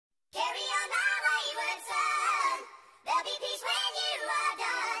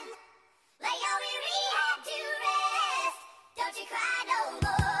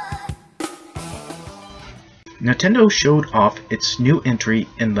Nintendo showed off its new entry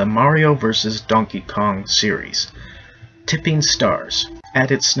in the Mario vs. Donkey Kong series, Tipping Stars, at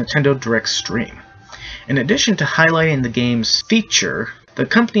its Nintendo Direct stream. In addition to highlighting the game's feature, the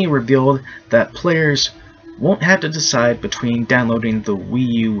company revealed that players won't have to decide between downloading the Wii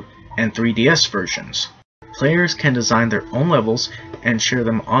U and 3DS versions. Players can design their own levels and share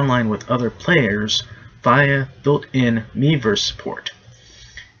them online with other players via built-in Miiverse support.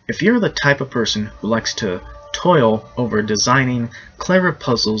 If you're the type of person who likes to toil over designing clever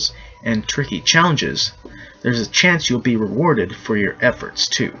puzzles and tricky challenges, there's a chance you'll be rewarded for your efforts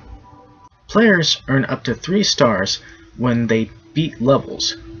too. Players earn up to 3 stars when they beat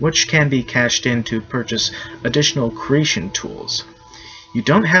levels, which can be cashed in to purchase additional creation tools. You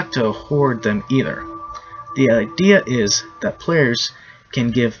don't have to hoard them either. The idea is that players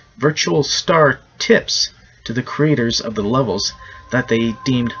can give virtual star tips to the creators of the levels that they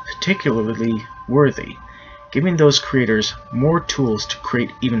deemed particularly worthy, giving those creators more tools to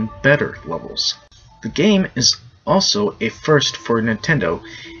create even better levels. The game is also a first for Nintendo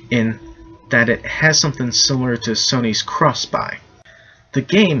in that it has something similar to Sony's cross-buy. The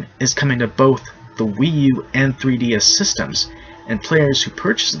game is coming to both the Wii U and 3DS systems, and players who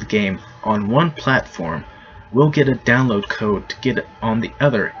purchase the game on one platform will get a download code to get it on the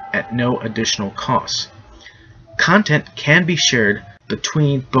other at no additional cost. Content can be shared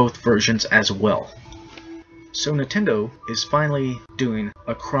between both versions as well. So Nintendo is finally doing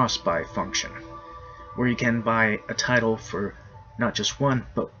a cross-buy function, where you can buy a title for not just one,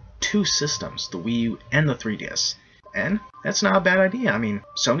 but 2 systems, the Wii U and the 3DS. And that's not a bad idea. I mean,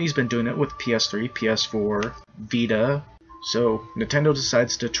 Sony's been doing it with PS3, PS4, Vita, so Nintendo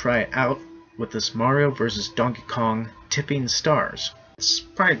decides to try it out with this Mario vs. Donkey Kong Tipping Stars. It's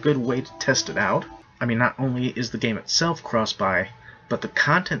probably a good way to test it out. I mean, not only is the game itself cross-buy, but the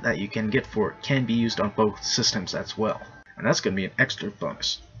content that you can get for it can be used on both systems as well. And that's going to be an extra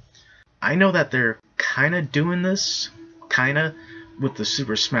bonus. I know that they're kind of doing this, with the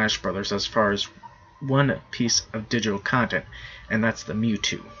Super Smash Bros. As far as one piece of digital content, and that's the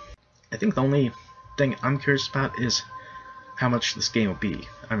Mewtwo. I think the only thing I'm curious about is how much this game will be.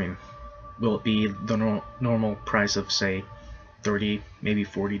 I mean, will it be the normal price of, say, $30, maybe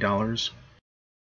 $40?